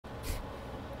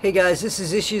Hey guys, this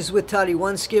is Issues with Toddy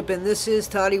One Skip, and this is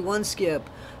Toddy One Skip.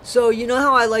 So you know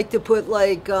how I like to put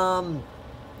like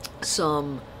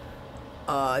some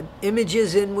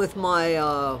images in with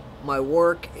my my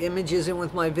work, images in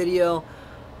with my video.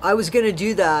 I was gonna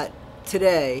do that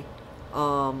today,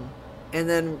 and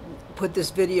then put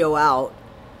this video out.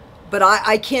 But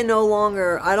I can no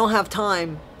longer. I don't have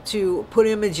time to put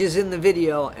images in the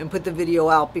video and put the video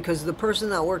out because the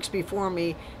person that works before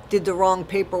me did the wrong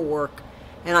paperwork.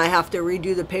 And I have to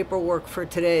redo the paperwork for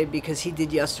today because he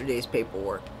did yesterday's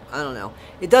paperwork. I don't know.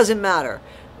 It doesn't matter.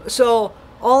 So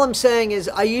all I'm saying is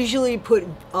I usually put,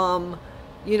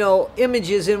 you know,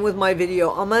 images in with my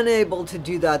video. I'm unable to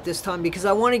do that this time because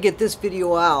I want to get this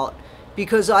video out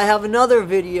because I have another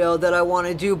video that I want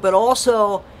to do. But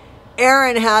also,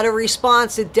 Aaron had a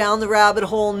response at Down the Rabbit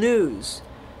Hole News.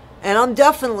 And I'm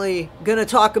definitely going to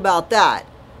talk about that.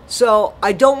 So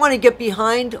I don't want to get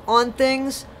behind on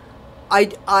things.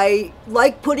 I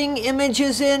like putting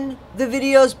images in the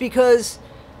videos because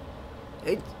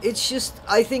it's just,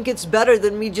 I think it's better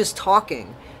than me just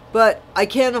talking. But I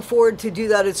can't afford to do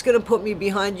that. It's going to put me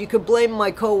behind. You could blame my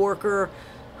coworker,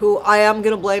 who I am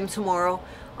going to blame tomorrow.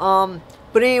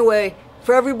 But anyway,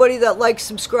 for everybody that likes,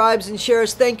 subscribes, and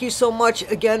shares, thank you so much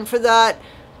again for that.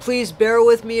 Please bear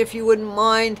with me if you wouldn't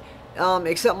mind.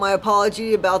 Accept my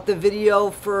apology about the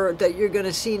video that you're going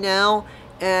to see now.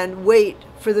 And wait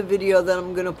for the video that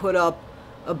I'm going to put up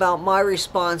about my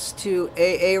response to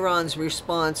Aaron's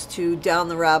response to Down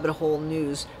the Rabbit Hole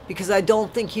News, because I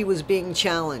don't think he was being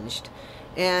challenged.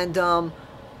 And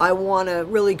I want to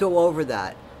really go over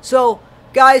that. So,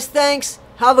 guys, thanks.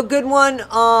 Have a good one.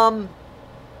 I'll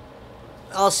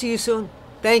see you soon.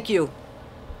 Thank you.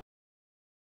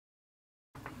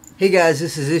 Hey guys,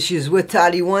 this is Issues with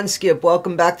Toddy One Skip.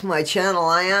 Welcome back to my channel.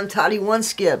 I am Toddy One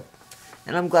Skip,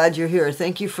 and I'm glad you're here.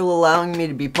 Thank you for allowing me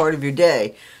to be part of your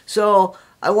day. So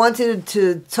I wanted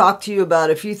to talk to you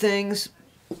about a few things.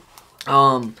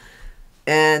 So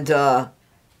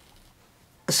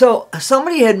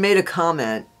somebody had made a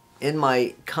comment in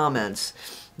my comments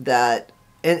that,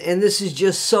 and this is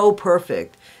just so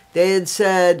perfect. They had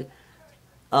said,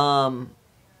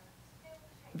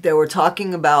 they were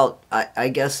talking about, I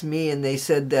guess, me, and they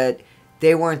said that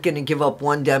they weren't going to give up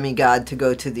one demigod to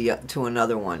go to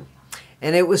another one.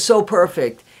 And it was so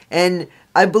perfect. And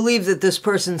I believe that this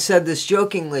person said this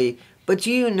jokingly, but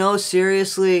do you know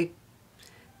seriously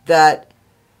that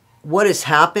what has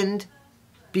happened?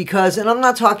 Because, and I'm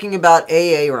not talking about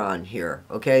Aaron here,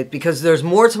 okay? Because there's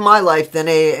more to my life than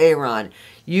Aaron.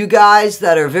 You guys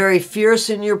that are very fierce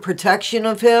in your protection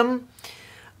of him,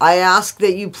 I ask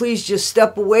that you please just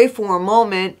step away for a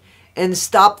moment and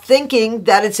stop thinking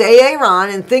that it's Aaron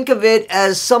and think of it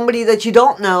as somebody that you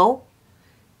don't know,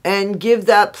 and give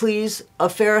that, please, a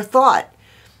fair thought.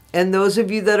 And those of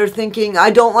you that are thinking,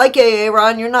 I don't like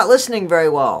Aaron, you're not listening very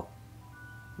well,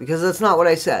 because that's not what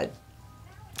I said.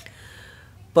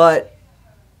 But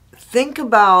think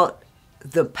about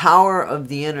the power of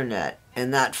the internet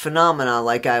and that phenomena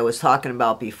like I was talking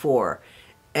about before,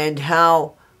 and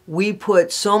how we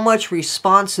put so much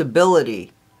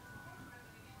responsibility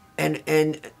and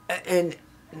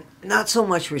not so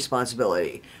much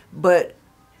responsibility, but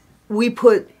we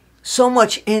put so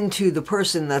much into the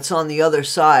person that's on the other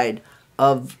side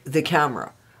of the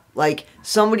camera. Like,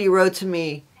 somebody wrote to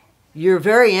me, "You're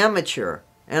very amateur."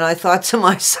 And I thought to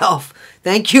myself,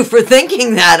 thank you for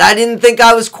thinking that. I didn't think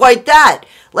I was quite that.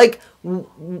 Like,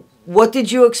 what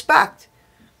did you expect?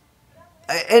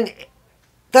 And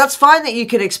that's fine that you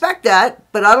can expect that,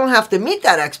 but I don't have to meet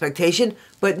that expectation,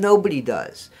 but nobody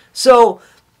does. So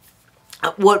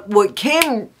what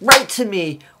came right to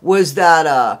me was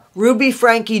that Ruby,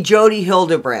 Franke, Jodi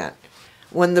Hildebrandt,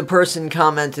 when the person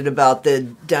commented about the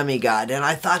demigod. And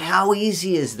I thought, how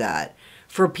easy is that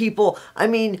for people? I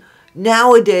mean,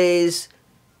 nowadays,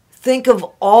 think of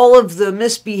all of the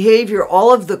misbehavior,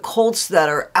 all of the cults that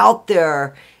are out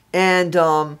there. And,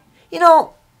 you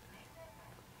know,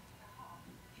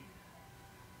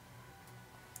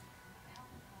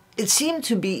 it seemed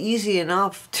to be easy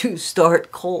enough to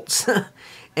start cults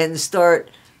and start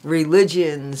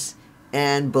religions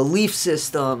and belief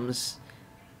systems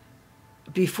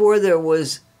before there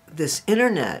was this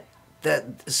internet.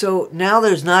 So now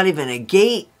there's not even a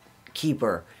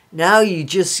gatekeeper. Now you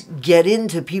just get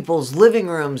into people's living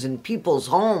rooms and people's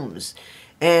homes,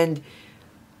 and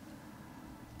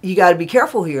you got to be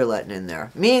careful who you're letting in there,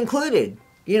 me included.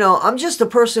 You know, I'm just a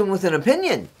person with an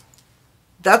opinion.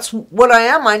 That's what I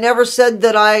am. I never said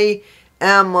that I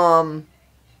am,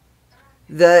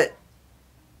 that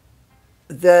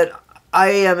I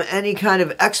am any kind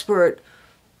of expert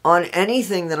on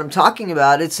anything that I'm talking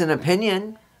about. It's an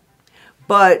opinion.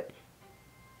 but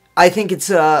I think it's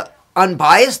a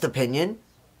unbiased opinion.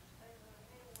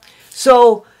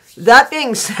 So that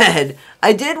being said,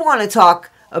 I did want to talk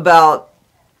about,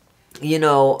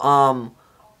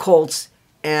 cults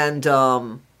and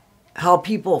how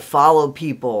people follow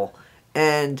people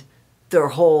and their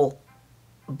whole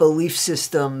belief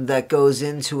system that goes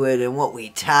into it and what we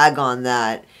tag on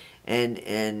that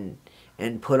and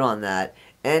put on that.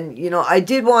 And I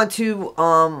did want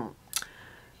to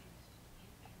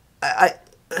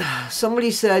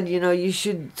somebody said, you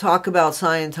should talk about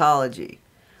Scientology.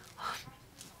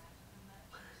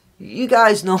 You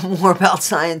guys know more about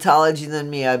Scientology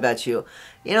than me, I bet you.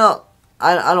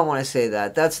 I don't want to say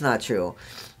that. That's not true.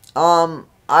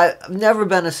 I've never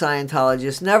been a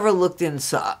Scientologist, never looked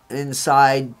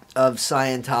inside of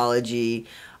Scientology,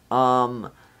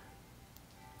 but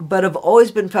I've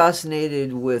always been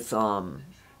fascinated with, the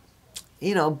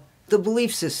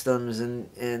belief systems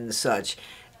and such.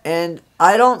 And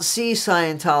I don't see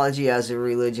Scientology as a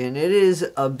religion. It is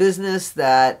a business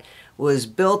that was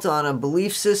built on a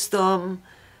belief system,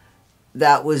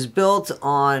 that was built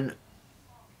on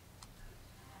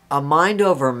a mind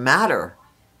over matter.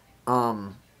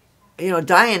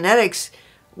 Dianetics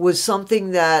was something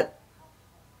that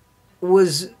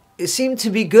it seemed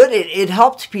to be good. It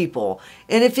helped people.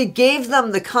 And if it gave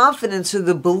them the confidence or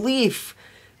the belief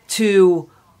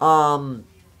to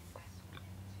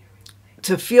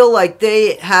feel like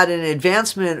they had an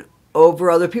advancement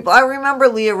over other people. I remember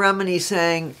Leah Remini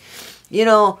saying,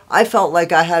 I felt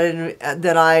like I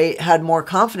had more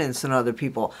confidence than other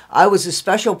people. I was a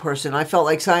special person. I felt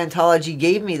like Scientology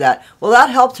gave me that. Well, that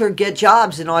helped her get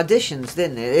jobs and auditions,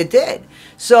 didn't it? It did.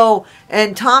 So,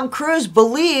 and Tom Cruise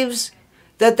believes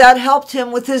that helped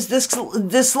him with his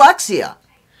dyslexia.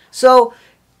 So,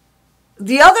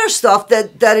 the other stuff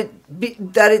that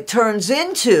it turns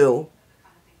into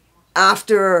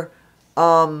after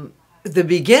the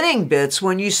beginning bits,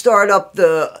 when you start up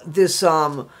this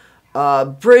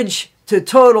bridge to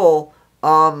total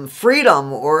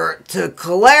freedom or to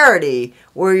clarity,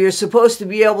 where you're supposed to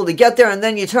be able to get there, and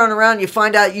then you turn around, you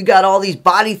find out you got all these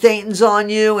body thetans on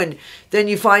you, and then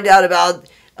you find out about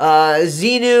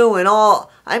Xenu and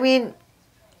all. I mean,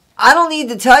 I don't need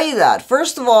to tell you that.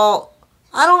 First of all,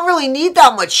 I don't really need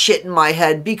that much shit in my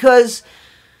head because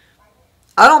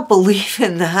I don't believe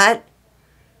in that.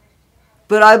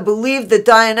 But I believe that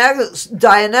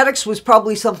Dianetics was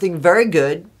probably something very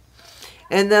good.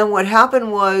 And then what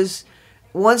happened was,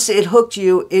 once it hooked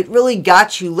you, it really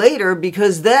got you later,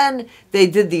 because then they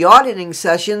did the auditing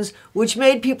sessions, which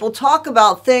made people talk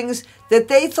about things that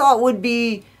they thought would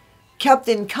be kept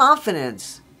in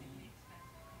confidence.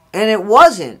 And it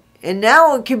wasn't. And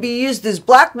now it can be used as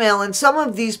blackmail. And some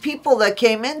of these people that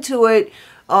came into it,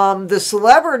 the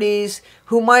celebrities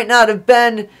who might not have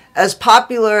been as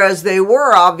popular as they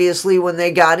were, obviously, when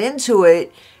they got into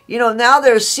it, now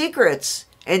there's secrets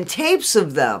and tapes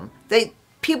of them.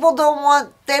 People don't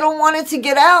want it to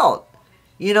get out,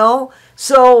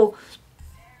 So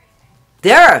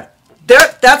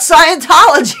that's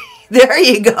Scientology. There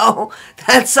you go.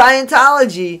 That's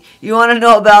Scientology. You want to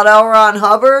know about L. Ron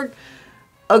Hubbard?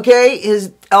 Okay,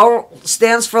 his L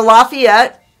stands for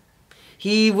Lafayette.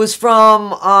 He was from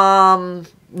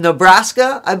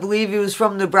Nebraska. I believe he was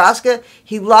from Nebraska.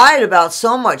 He lied about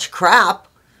so much crap.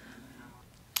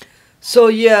 So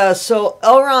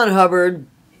L. Ron Hubbard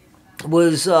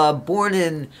was born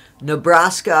in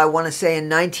Nebraska, I want to say in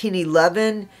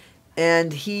 1911,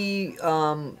 and he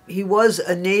was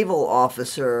a naval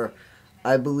officer,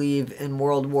 I believe, in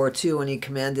World War II, and he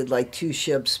commanded like 2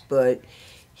 ships, but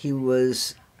he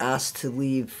was asked to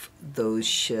leave those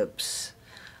ships.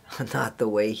 Not the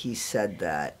way he said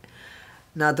that.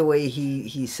 Not the way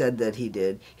he said that he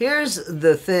did. Here's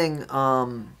the thing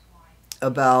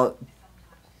about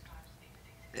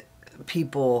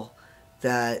people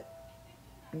that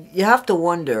you have to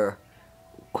wonder,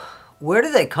 where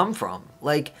do they come from?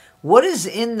 Like, what is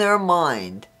in their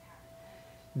mind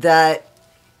that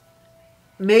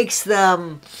makes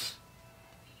them,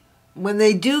 when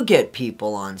they do get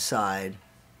people on side,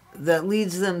 that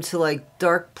leads them to like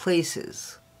dark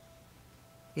places?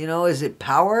 Is it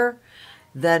power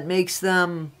that makes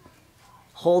them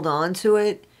hold on to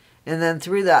it, and then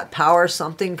through that power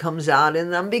something comes out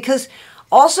in them? Because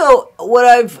also,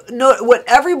 what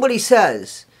everybody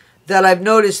says that I've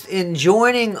noticed in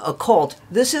joining a cult,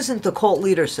 this isn't the cult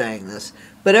leader saying this,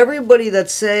 but everybody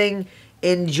that's saying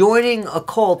in joining a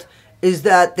cult is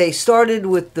that they started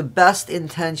with the best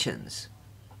intentions.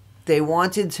 They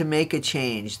wanted to make a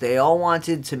change. They all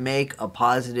wanted to make a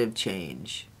positive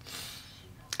change.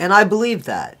 And I believe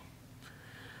that.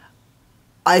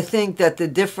 I think that the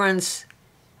difference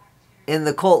in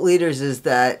the cult leaders is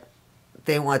that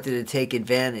they wanted to take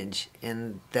advantage,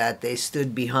 and that they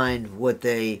stood behind what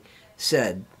they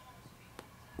said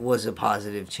was a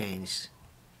positive change,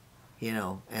 you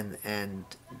know, and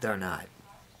they're not.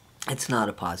 It's not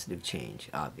a positive change,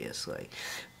 obviously.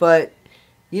 But,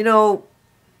 you know,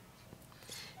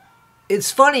 it's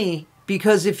funny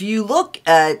because if you look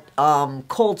at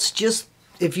cults, just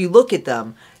if you look at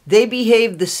them, they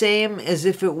behave the same as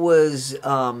if it was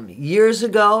years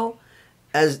ago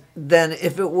as than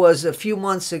if it was a few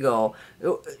months ago.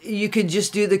 You could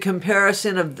just do the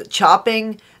comparison of the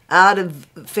chopping out of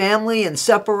family and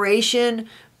separation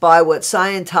by what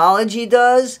Scientology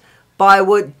does, by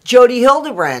what Jodi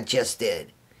Hildebrandt just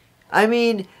did. I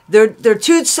mean, they're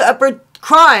two separate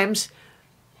crimes,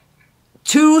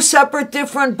 two separate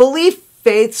different belief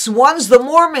faiths. One's the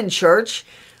Mormon Church,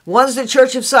 one's the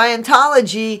Church of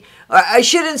Scientology. I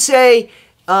shouldn't say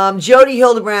Jodi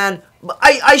Hildebrandt.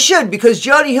 I should, because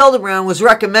Jodi Hildebrandt was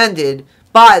recommended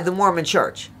by the Mormon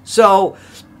Church. So,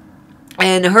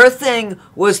 and her thing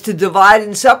was to divide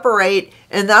and separate,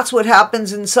 and that's what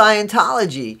happens in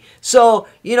Scientology. So,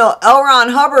 you know, L. Ron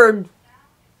Hubbard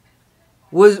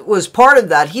was part of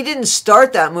that. He didn't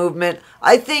start that movement.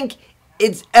 I think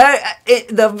it's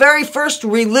the very first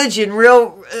religion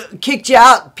kicked you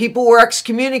out. People were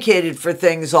excommunicated for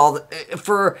things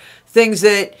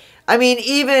that, I mean,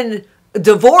 even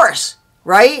divorce,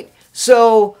 right?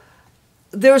 So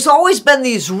there's always been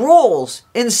these rules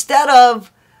instead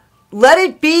of let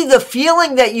it be the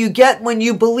feeling that you get when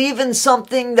you believe in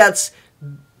something that's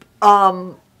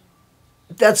bigger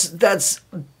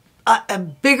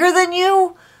than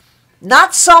you.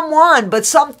 Not someone, but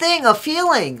something, a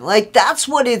feeling. Like, that's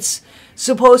what it's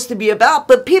supposed to be about.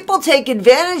 But people take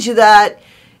advantage of that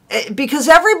because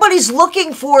everybody's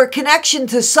looking for a connection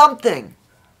to something.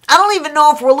 I don't even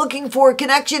know if we're looking for a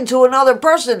connection to another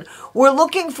person. We're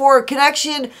looking for a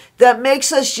connection that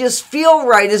makes us just feel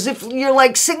right, as if you're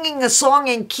like singing a song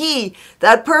in key.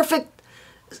 That perfect,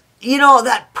 you know,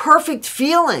 that perfect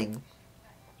feeling.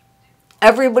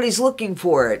 Everybody's looking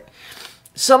for it.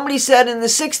 Somebody said in the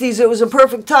 60s it was a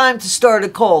perfect time to start a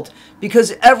cult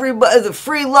because everybody, the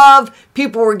free love,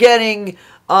 people were getting,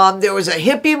 there was a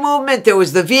hippie movement, there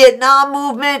was the Vietnam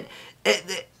movement,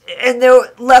 and there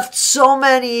left so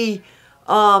many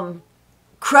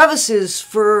crevices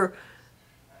for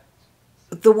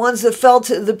the ones that fell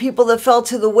to, the people that fell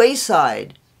to the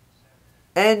wayside.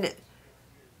 And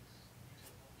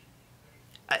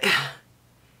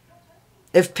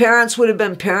if parents would have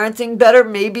been parenting better,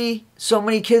 maybe so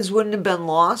many kids wouldn't have been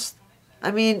lost.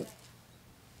 I mean,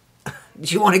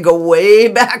 do you want to go way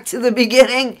back to the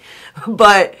beginning?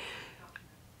 But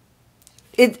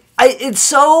it's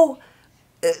so,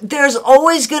 there's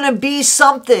always going to be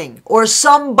something or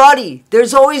somebody.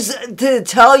 There's always to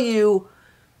tell you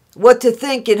what to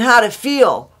think and how to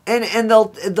feel. And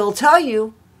they'll tell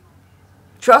you.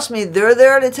 Trust me, they're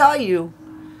there to tell you.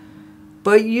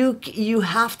 But you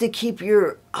have to keep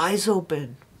your eyes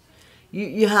open.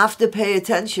 You have to pay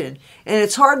attention. And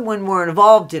it's hard when we're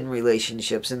involved in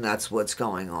relationships and that's what's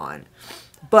going on.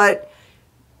 But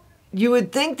you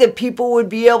would think that people would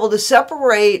be able to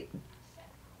separate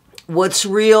what's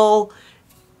real.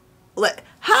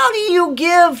 How do you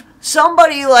give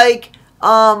somebody like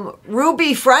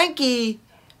Ruby Franke,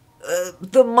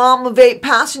 the mom of 8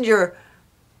 passenger,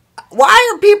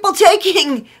 why are people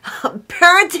taking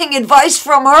parenting advice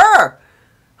from her?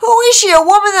 Who is she? A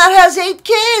woman that has 8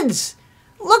 kids.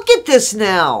 Look at this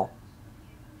now.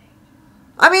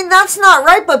 I mean, that's not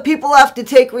right, but people have to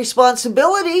take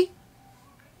responsibility.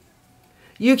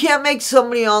 You can't make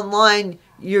somebody online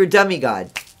your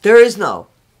demigod. There is no.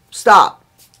 Stop.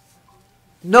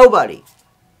 Nobody.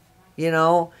 You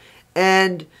know?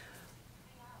 And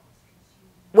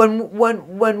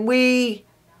when we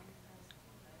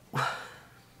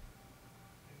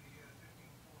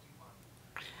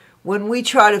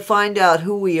try to find out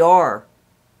who we are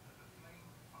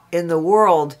in the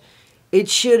world, it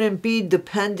shouldn't be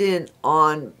dependent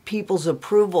on people's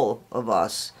approval of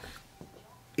us.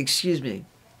 Excuse me.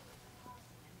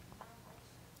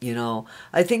 You know,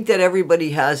 I think that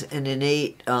everybody has an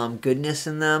innate goodness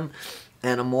in them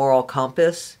and a moral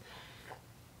compass.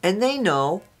 And they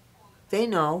know,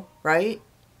 right?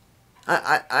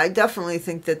 I definitely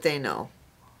think that they know.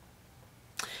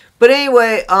 But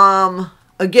anyway,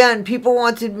 again, people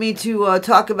wanted me to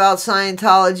talk about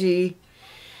Scientology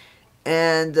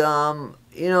and,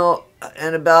 you know,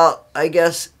 and about, I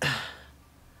guess,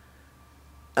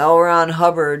 L. Ron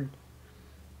Hubbard.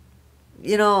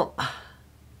 You know,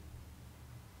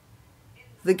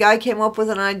 the guy came up with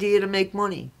an idea to make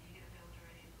money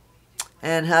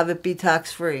and have it be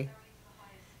tax-free.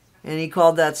 and he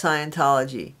called that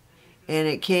Scientology. And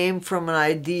it came from an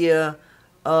idea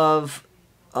of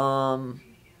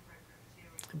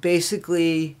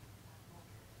basically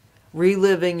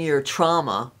reliving your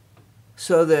trauma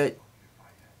so that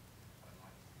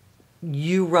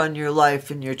you run your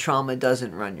life and your trauma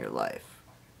doesn't run your life.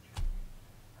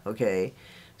 Okay?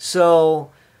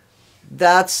 So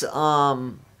that's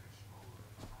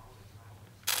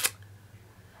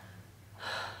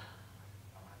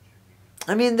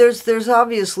I mean, there's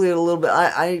obviously a little bit.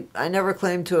 I never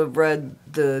claimed to have read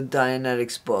the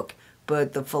Dianetics book,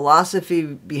 but the philosophy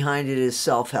behind it is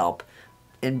self-help.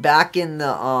 And back in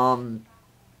the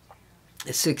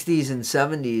 60s and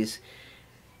 70s,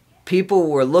 people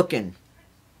were looking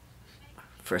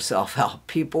for self-help.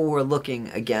 People were looking,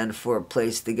 again, for a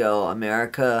place to go.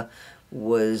 America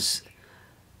was...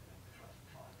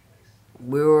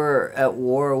 We were at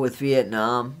war with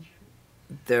Vietnam.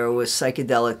 There was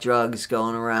psychedelic drugs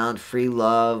going around, free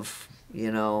love,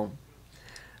 you know.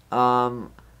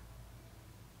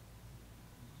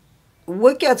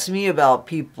 What gets me about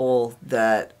people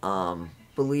that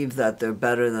believe that they're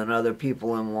better than other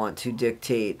people and want to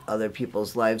dictate other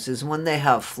people's lives is when they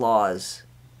have flaws,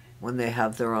 when they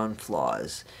have their own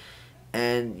flaws.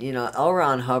 And, you know, L.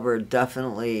 Ron Hubbard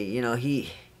definitely, you know,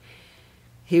 he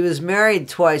was married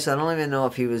twice. I don't even know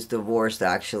if he was divorced,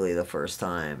 actually, the first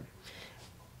time.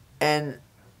 And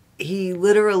he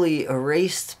literally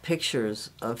erased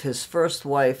pictures of his first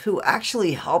wife, who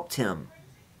actually helped him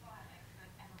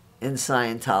in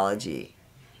Scientology.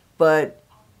 But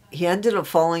he ended up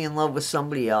falling in love with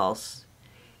somebody else.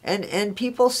 And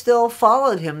people still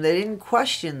followed him. They didn't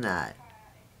question that.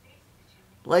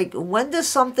 Like, when does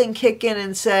something kick in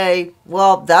and say,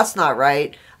 well, that's not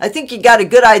right? I think you got a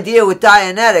good idea with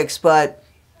Dianetics, but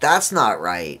that's not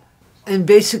right. And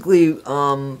basically,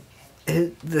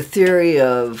 the theory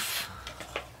of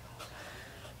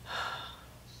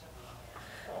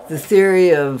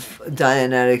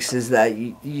Dianetics is that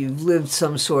you've lived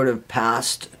some sort of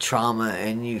past trauma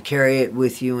and you carry it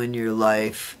with you in your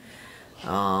life,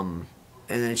 and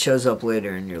it shows up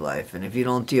later in your life. And if you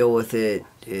don't deal with it,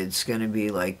 it's going to be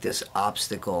like this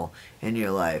obstacle in your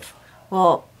life.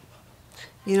 Well,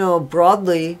 you know,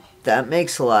 broadly, that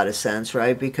makes a lot of sense,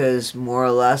 right? Because more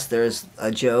or less, there's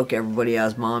a joke. Everybody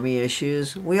has mommy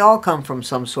issues. We all come from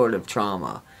some sort of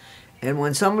trauma. And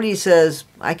when somebody says,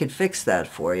 I could fix that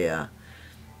for you,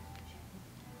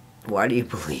 why do you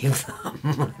believe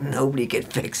them? Nobody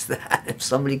could fix that. If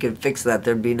somebody could fix that,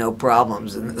 there'd be no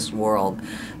problems in this world.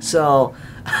 So,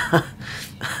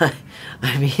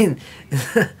 I mean,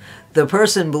 the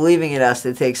person believing it has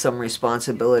to take some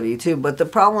responsibility too. But the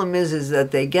problem is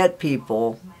that they get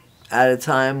people at a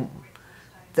time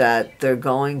that they're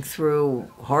going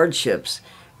through hardships.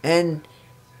 And,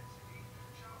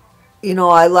 you know,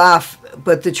 I laugh,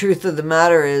 but the truth of the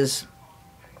matter is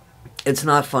it's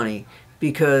not funny,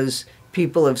 because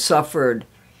people have suffered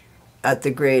at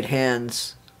the great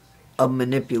hands of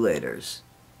manipulators.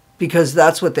 Because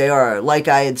that's what they are. Like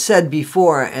I had said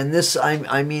before, and this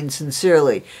I mean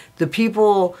sincerely, the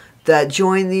people that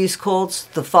join these cults,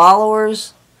 the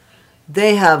followers,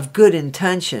 they have good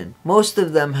intention. Most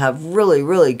of them have really,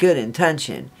 really good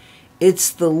intention.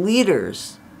 It's the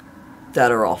leaders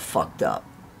that are all fucked up.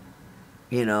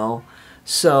 You know?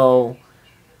 So,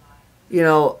 you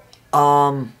know,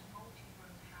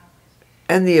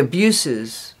 and the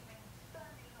abuses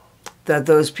that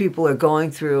those people are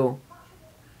going through,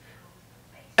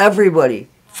 everybody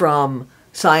from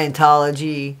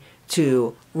Scientology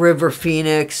to River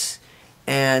Phoenix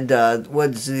and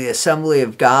what's the Assembly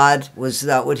of God, was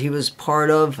that what he was part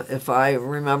of, if I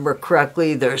remember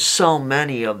correctly? There's so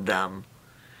many of them.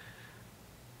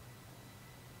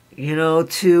 You know,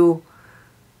 to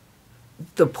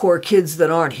the poor kids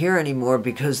that aren't here anymore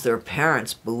because their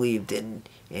parents believed in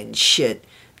shit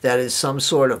that is some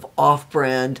sort of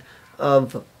off-brand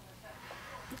of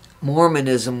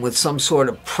Mormonism with some sort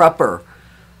of prepper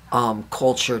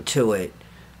culture to it,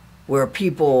 where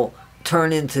people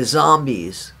turn into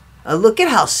zombies. Look at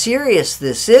how serious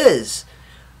this is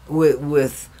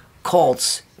with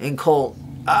cults and cult.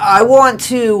 I want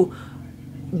to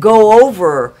go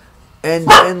over and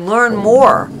learn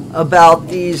more about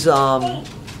these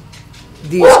cults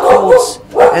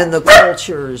and the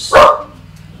cultures.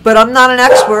 But I'm not an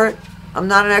expert. I'm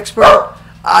not an expert.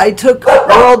 I took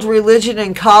world religion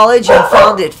in college and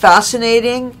found it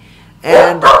fascinating.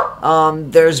 And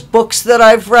there's books that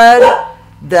I've read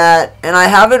that, and I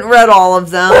haven't read all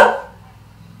of them,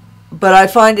 but I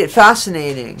find it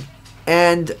fascinating.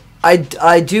 And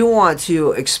I do want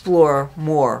to explore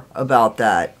more about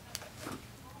that.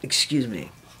 Excuse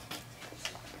me.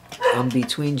 I'm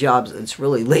between jobs. It's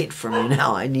really late for me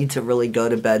now. I need to really go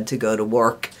to bed to go to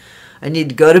work. I need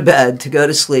to go to bed to go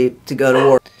to sleep to go to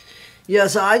work. Yeah,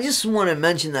 so I just want to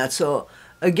mention that. So,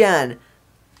 again,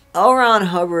 L. Ron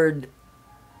Hubbard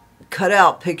cut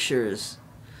out pictures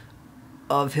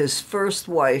of his first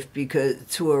wife because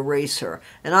to erase her.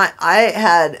 And I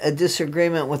had a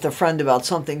disagreement with a friend about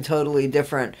something totally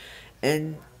different.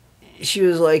 And she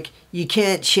was like, you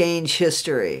can't change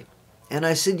history. And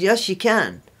I said, yes, you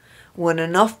can. When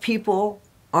enough people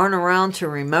aren't around to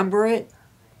remember it,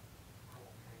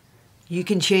 you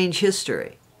can change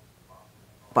history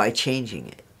by changing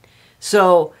it.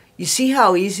 So, you see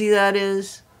how easy that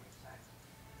is?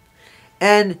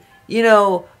 And, you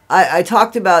know, I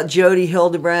talked about Jodi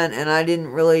Hildebrandt, and I didn't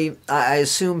really, I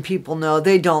assume people know.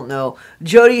 They don't know.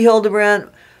 Jodi Hildebrandt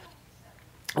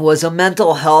was a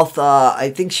mental health,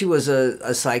 I think she was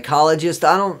a psychologist.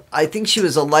 I think she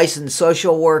was a licensed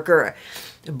social worker,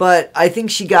 but I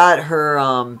think she got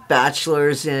her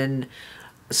bachelor's in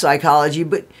psychology.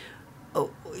 But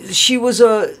she was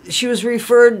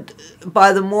referred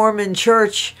by the Mormon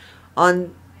Church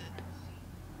on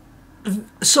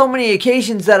so many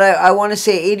occasions that I want to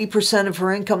say 80% of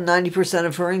her income, 90%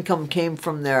 of her income came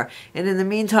from there. And in the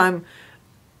meantime,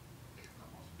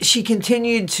 she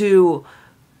continued to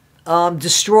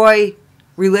destroy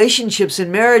relationships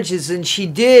and marriages, and she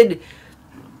did.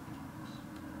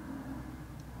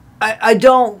 I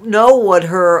don't know what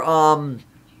her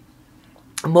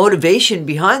motivation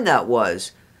behind that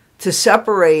was, to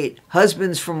separate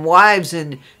husbands from wives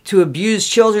and to abuse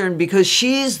children, because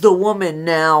she's the woman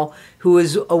now who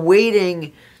is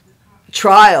awaiting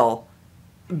trial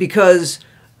because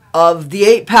of the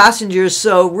 8 passengers.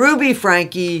 So Ruby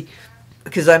Franke,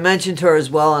 because I mentioned her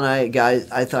as well, and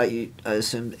I thought you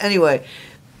assumed. Anyway,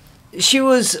 she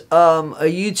was a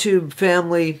YouTube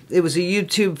family. It was a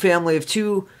YouTube family of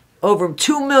over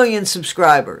 2 million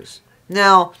subscribers.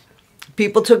 Now,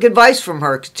 people took advice from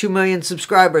her, 2 million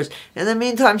subscribers. In the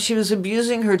meantime, she was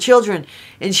abusing her children,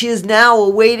 and she is now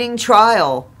awaiting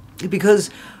trial because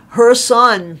her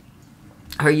son,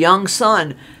 her young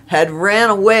son, had ran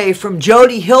away from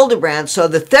Jodi Hildebrandt, so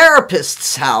the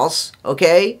therapist's house,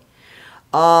 okay?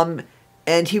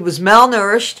 And he was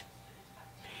malnourished.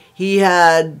 He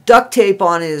had duct tape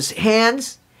on his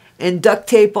hands and duct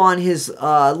tape on his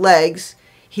legs.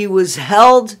 He was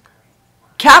held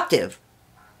captive.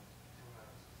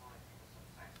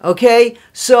 Okay,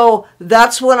 so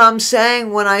that's what I'm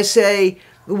saying when I say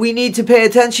we need to pay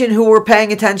attention who we're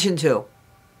paying attention to.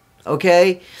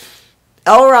 Okay?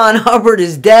 L. Ron Hubbard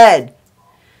is dead.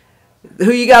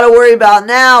 Who you got to worry about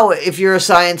now, if you're a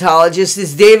Scientologist,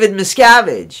 is David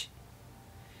Miscavige.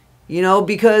 You know,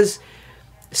 because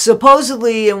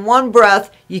supposedly in one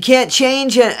breath, you can't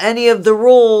change any of the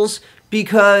rules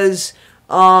because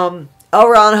L.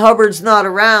 Ron Hubbard's not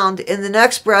around. In the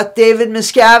next breath, David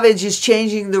Miscavige is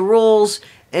changing the rules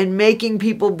and making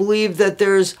people believe that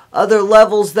there's other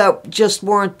levels that just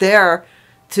weren't there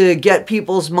to get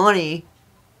people's money.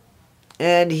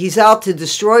 And he's out to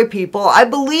destroy people. I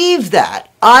believe that.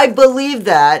 I believe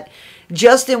that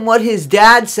just in what his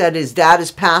dad said. His dad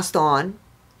has passed on.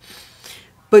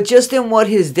 But just in what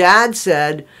his dad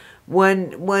said,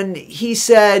 when he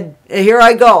said, here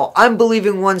I go, I'm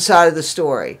believing one side of the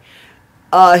story.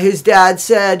 His dad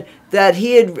said that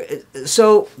his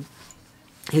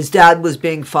dad was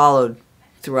being followed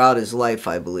throughout his life,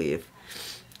 I believe.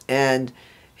 And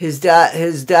his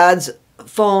dad's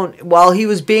phone, while he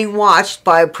was being watched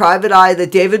by a private eye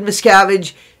that David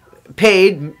Miscavige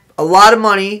paid a lot of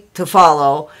money to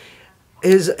follow,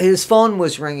 his phone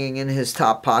was ringing in his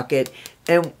top pocket,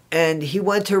 and he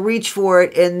went to reach for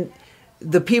it, and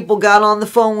the people got on the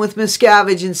phone with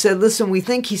Miscavige and said, listen, we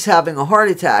think he's having a heart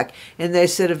attack. And they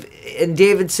said, and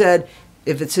David said,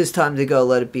 if it's his time to go,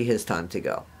 let it be his time to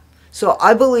go. So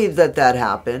I believe that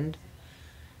happened.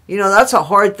 You know, that's a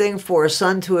hard thing for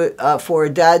a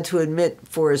dad to admit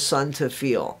for his son to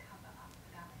feel.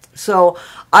 So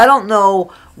I don't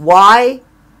know why.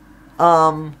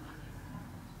 I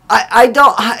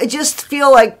just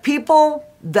feel like people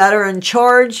that are in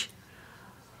charge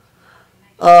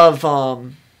of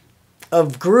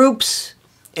groups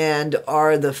and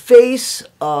are the face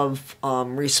of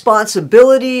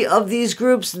responsibility of these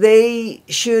groups, they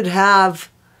should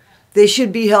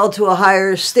be held to a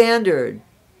higher standard.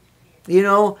 You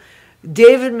know,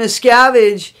 David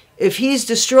Miscavige, if he's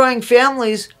destroying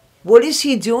families, what is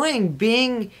he doing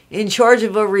being in charge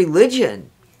of a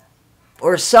religion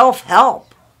or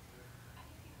self-help?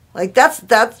 Like, that's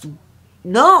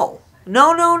no.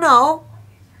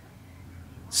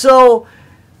 So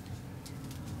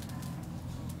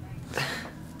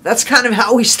That's kind of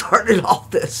how we started all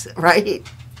this, right?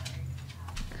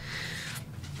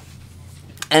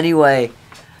 Anyway,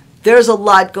 there's a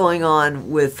lot going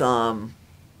on with,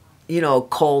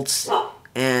 cults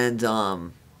and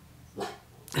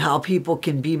how people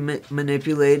can be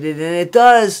manipulated. And it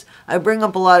does. I bring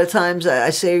up a lot of times, I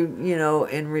say,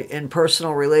 in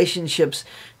personal relationships,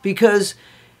 because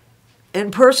in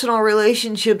personal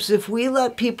relationships, if we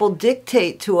let people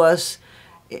dictate to us,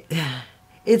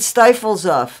 it stifles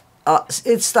us.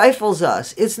 It stifles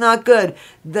us. It's not good.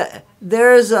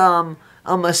 There's a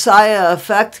Messiah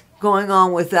effect going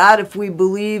on with that. If we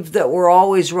believe that we're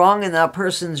always wrong and that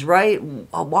person's right,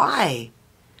 why?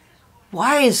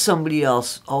 Why is somebody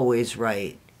else always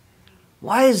right?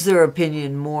 Why is their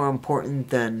opinion more important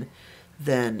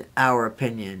than our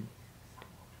opinion?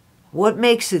 What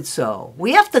makes it so?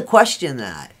 We have to question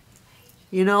that.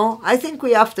 I think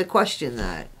we have to question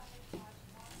that.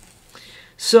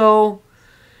 So,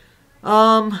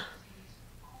 yeah.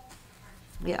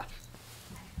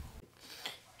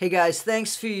 Hey guys,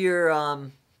 thanks for your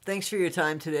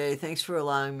time today. Thanks for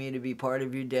allowing me to be part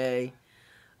of your day.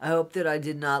 I hope that I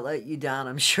did not let you down.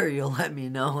 I'm sure you'll let me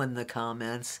know in the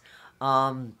comments.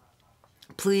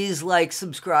 Please like,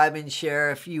 subscribe, and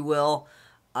share if you will.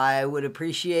 I would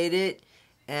appreciate it.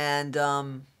 And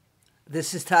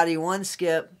this is Toddy One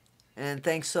Skip. And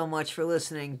thanks so much for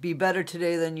listening. Be better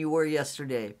today than you were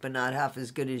yesterday, but not half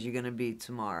as good as you're going to be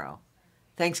tomorrow.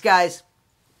 Thanks, guys.